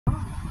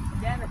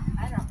at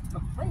a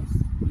place.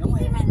 No, I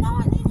didn't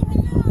know.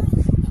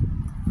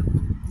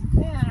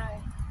 Yeah,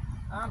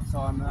 I'm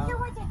sorry, man.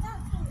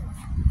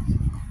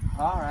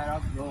 All right,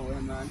 I'll go away,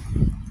 man.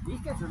 These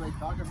guys are like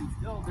talking to me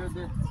still.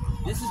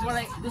 This is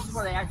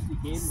what I actually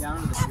came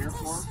down to the pier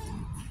for.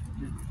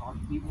 Just to talk to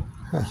people.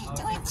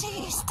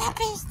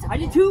 I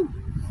did too,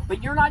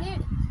 but you're not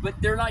in. But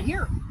they're not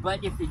here.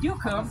 But if they do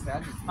come,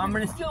 I'm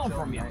gonna steal them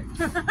from you.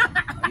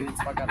 Are you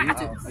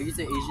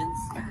to Asians?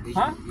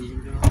 Huh?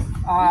 Asian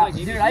girls?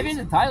 Dude, I've been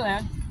to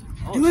Thailand.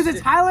 Oh, you was in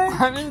Thailand?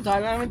 I've been to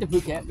Thailand. I went to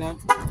Phuket, man.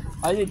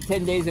 I did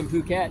 10 days in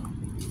Phuket.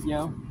 You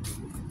know,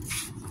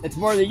 it's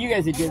more than you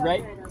guys did,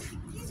 right?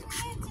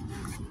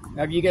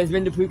 Have you guys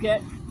been to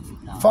Phuket?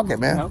 No. Fuck it,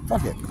 man. No?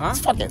 Fuck it. Huh?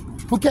 Fuck it.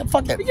 Phuket,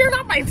 fuck it. But you're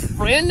not my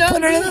friend. No,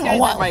 Put it in. You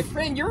guys are my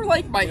friend. You're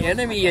like my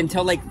enemy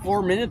until like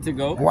 4 minutes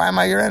ago. Why am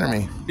I your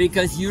enemy?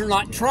 Because you're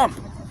not Trump.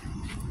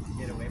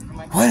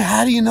 What?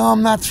 How do you know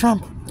I'm not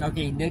Trump?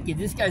 Okay, Nicky,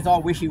 this guy's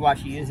all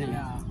wishy-washy, isn't he?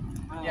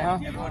 Yeah,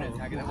 everyone is.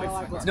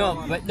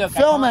 No, but look,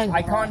 Filming.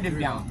 I calmed him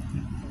down.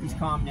 He's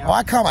calm now. Oh,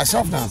 I calm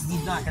myself down.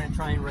 He's not going to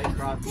try and write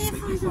across me,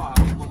 but you saw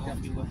how he looked at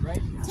me,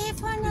 right? He's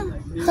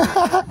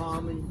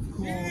calm and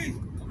cool.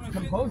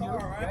 Composure,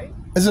 right?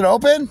 Is it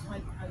open?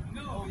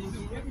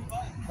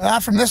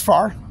 Not from this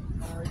far.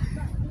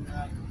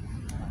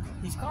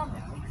 He's calm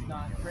now. He's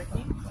not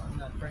threatening. He's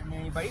not threatening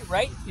anybody,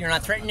 right? You're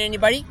not threatening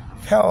anybody?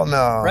 Hell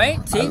no.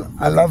 Right? See?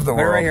 I love the Put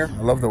it world. right here.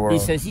 I love the world. He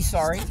says he's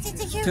sorry.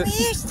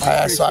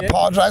 So I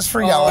apologize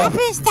for yelling.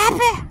 Stop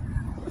it.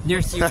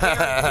 You're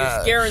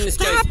scaring this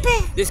guy.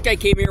 This guy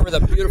came here with a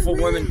beautiful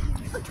woman,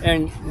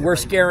 and we're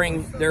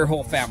scaring their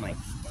whole family.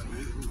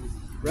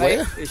 Right?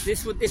 What? Is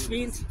this what this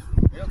means?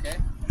 You okay?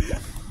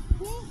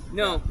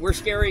 No, we're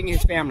scaring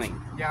his family.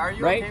 Yeah, are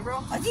you right? okay,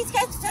 bro? Are these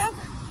guys drunk?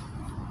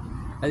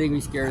 I think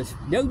we scared us.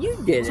 No, you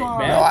did it,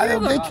 man. No, I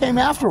think they came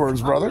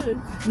afterwards, brother.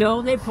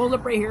 No, they pulled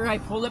up right here. I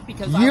pulled up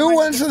because You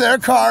went to their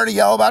car to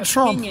yell about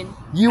Trump.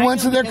 You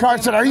went to their car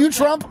and said, "Are you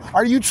Trump?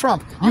 Are you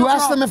Trump?" You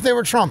asked them if they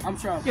were Trump. I'm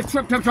Trump. If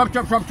Trump.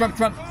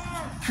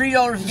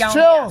 $3 a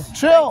gallon.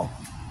 Chill.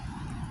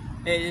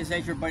 Hey, this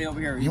ain't your buddy over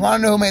here. You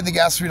want to know who made the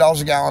gas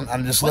 $3 a gallon?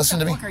 And just listen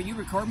to me. Are you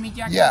recording me,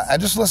 Jack? Yeah, and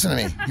just listen to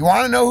me. You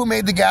want to know who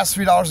made the gas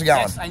 $3 a gallon?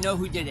 Yes, I know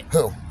who did it.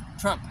 Who?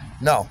 Trump.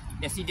 No.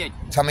 Yes, he did.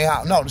 Tell me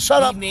how. No,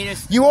 shut up. made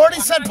us- You already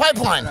said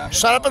pipeline.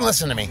 Shut up and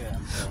listen to me.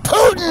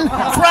 Putin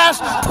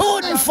crashed.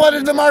 Putin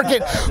flooded the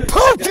market.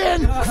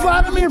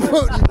 Vladimir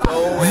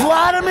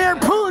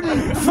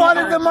Putin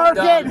flooded the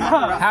market.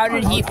 How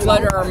did he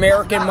flood our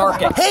American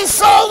market? He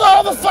sold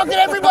all the fucking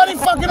everybody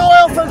fucking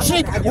oil for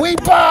cheap. We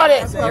bought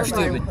it. You're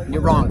stupid.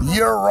 You're wrong.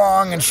 You're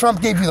wrong, and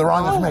Trump gave you the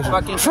wrong information.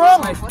 Fucking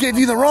Trump gave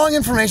you the wrong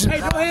information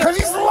because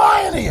he's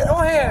lying to you. Go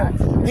ahead.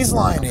 He's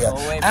lying to you.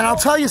 And I'll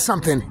tell you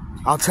something.